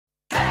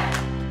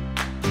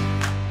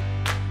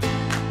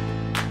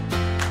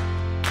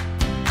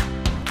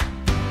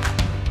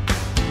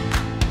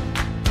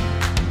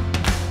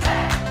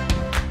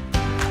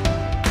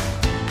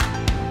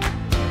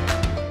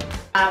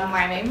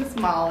My name is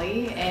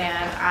Molly,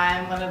 and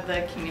I'm one of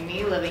the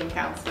Community Living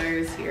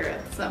Counselors here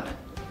at the Summit.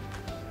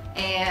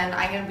 And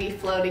I'm going to be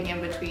floating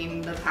in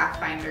between the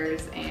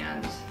Pathfinders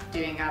and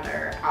doing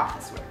other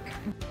office work.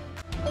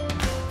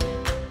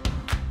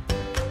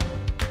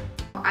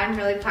 I'm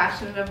really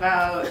passionate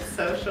about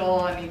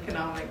social and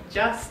economic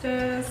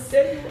justice,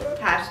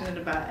 passionate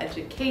about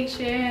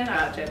education,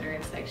 about gender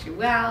and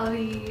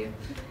sexuality,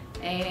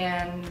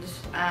 and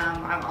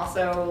I'm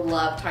also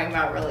love talking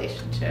about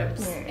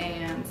relationships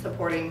and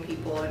supporting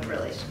people in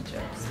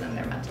relationships and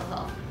their mental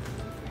health.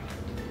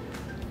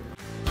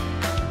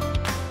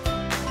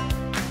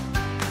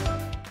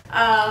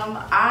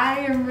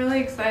 I am really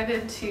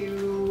excited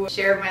to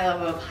share my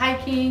love of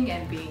hiking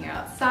and being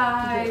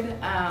outside.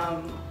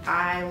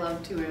 I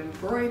love to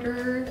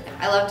embroider.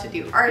 I love to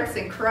do arts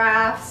and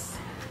crafts.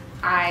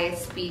 I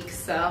speak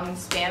some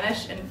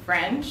Spanish and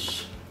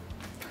French.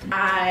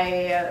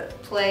 I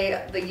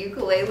play the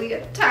ukulele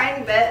a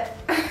tiny bit.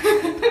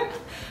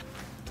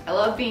 I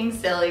love being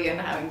silly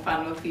and having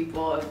fun with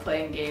people and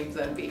playing games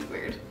and being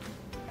weird.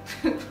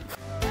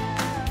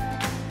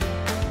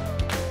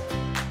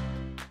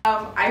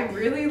 I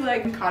really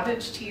like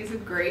cottage cheese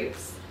and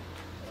grapes.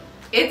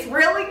 It's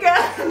really good.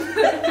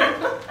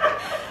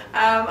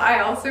 I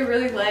also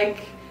really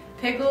like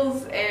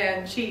pickles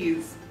and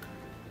cheese.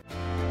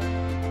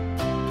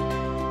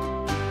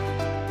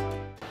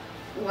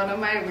 One of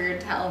my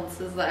weird talents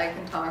is that I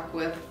can talk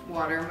with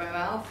water in my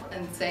mouth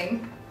and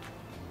sing.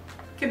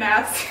 Can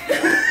ask.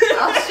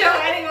 I'll show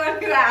anyone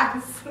who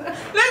asks.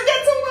 Let's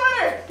get some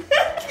water!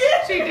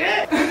 She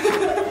did.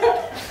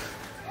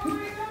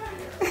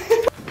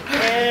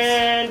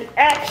 And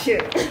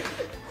action!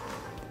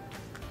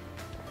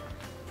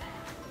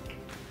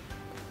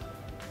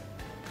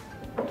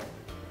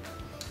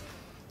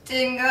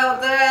 Jingle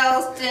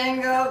bells,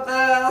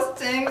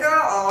 jingle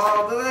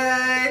all the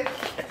way.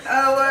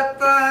 Oh, what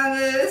fun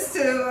it is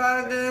to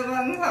live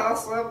in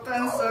house up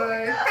and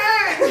say,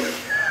 hey!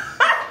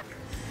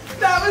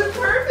 That was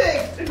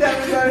perfect! That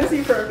was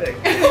honestly perfect.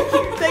 Thank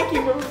you. Thank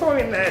you for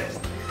performing that.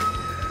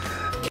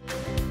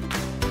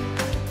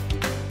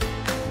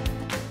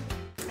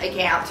 I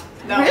can't.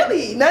 No.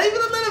 Really? Not even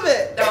a little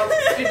bit? No,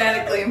 it's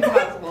genetically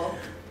impossible.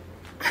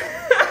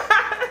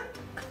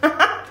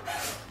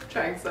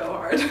 Trying so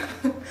hard.